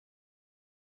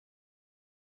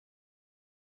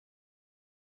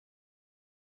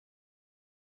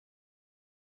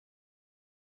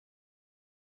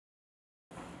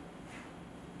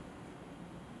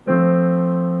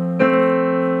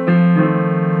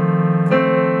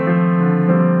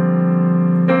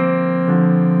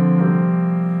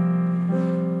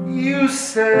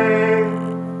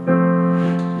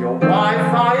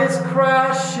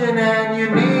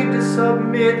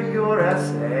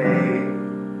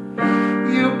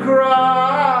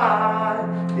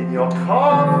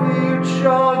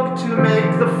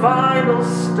will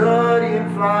study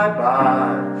and fly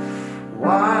by.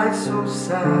 Why so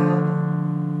sad?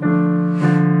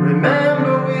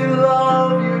 Remember we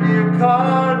love you, dear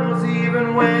Cardinals,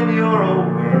 even when you're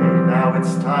away. Now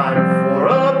it's time for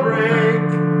a break.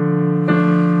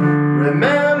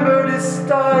 Remember,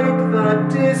 despite the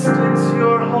distance,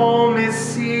 your home is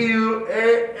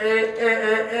CUAA.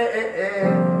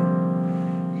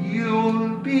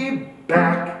 You'll be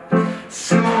back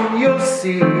soon, you'll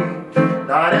see.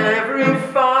 Not every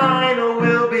final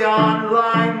will be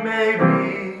online,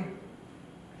 maybe.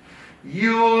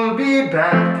 You'll be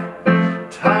back,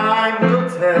 time will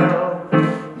tell.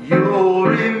 You'll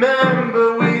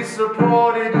remember we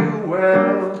supported you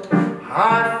well.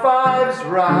 High fives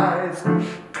rise,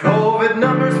 COVID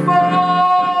numbers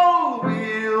fall.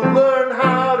 We'll learn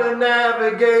how to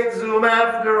navigate Zoom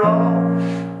after all.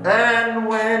 And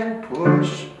when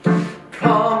push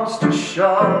comes to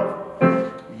shove,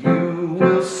 you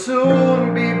will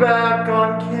soon be back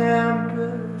on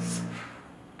campus,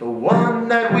 the one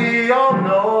that we all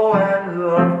know and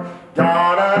love.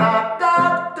 Da da da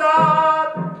da da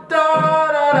da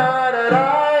da da da da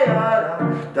da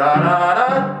da da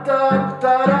da da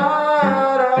da da.